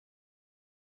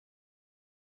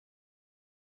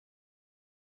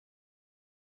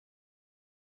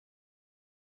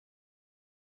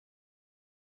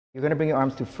You're going to bring your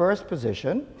arms to first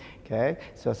position, okay?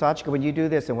 So Sachiko, when you do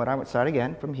this, and what I would start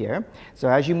again from here. So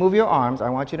as you move your arms, I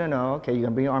want you to know, okay, you're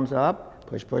going to bring your arms up,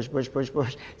 push, push, push, push,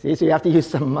 push. See, so you have to use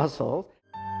some muscles.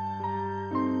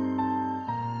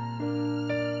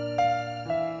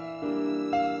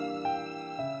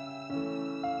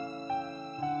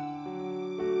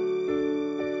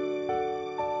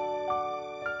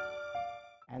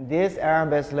 And this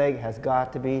arabesque leg has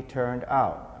got to be turned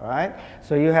out, all right?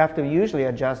 So you have to usually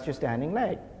adjust your standing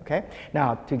leg, okay?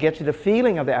 Now, to get you the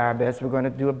feeling of the arabesque, we're going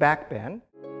to do a back bend.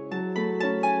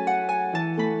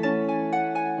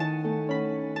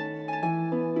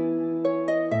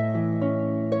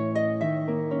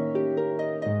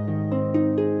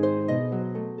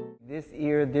 This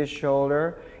ear, this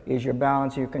shoulder is your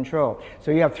balance, your control.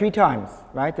 So you have 3 times,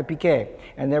 right, the piqué.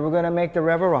 And then we're going to make the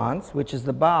reverence, which is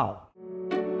the bow.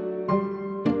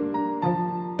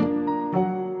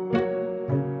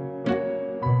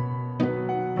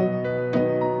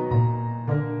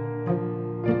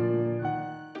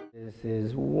 This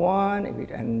is 1,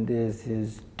 and this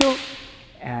is 2,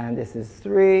 and this is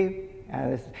 3,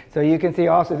 and this. So you can see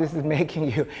also this is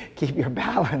making you keep your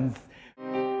balance.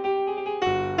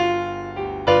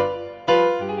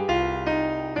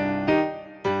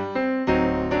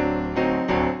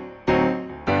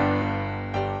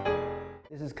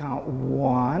 This is count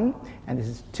 1, and this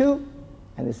is 2,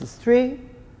 and this is 3,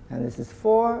 and this is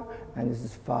 4, and this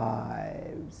is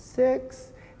 5,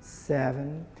 6,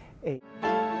 7, 8.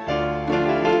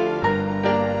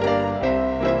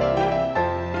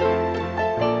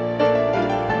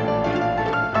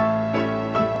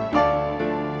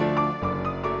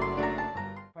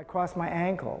 I cross my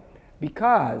ankle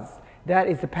because that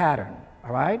is the pattern,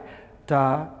 all right?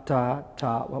 Ta, ta,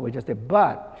 ta, what we just did.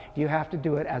 But you have to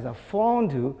do it as a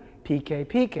fondu, piqué,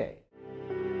 piqué.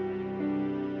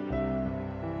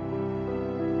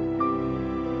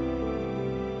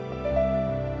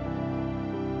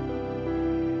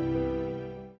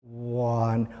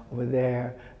 One over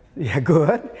there. Yeah,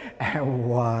 good. And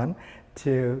 1,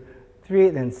 2, 3,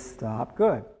 then stop.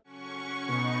 Good.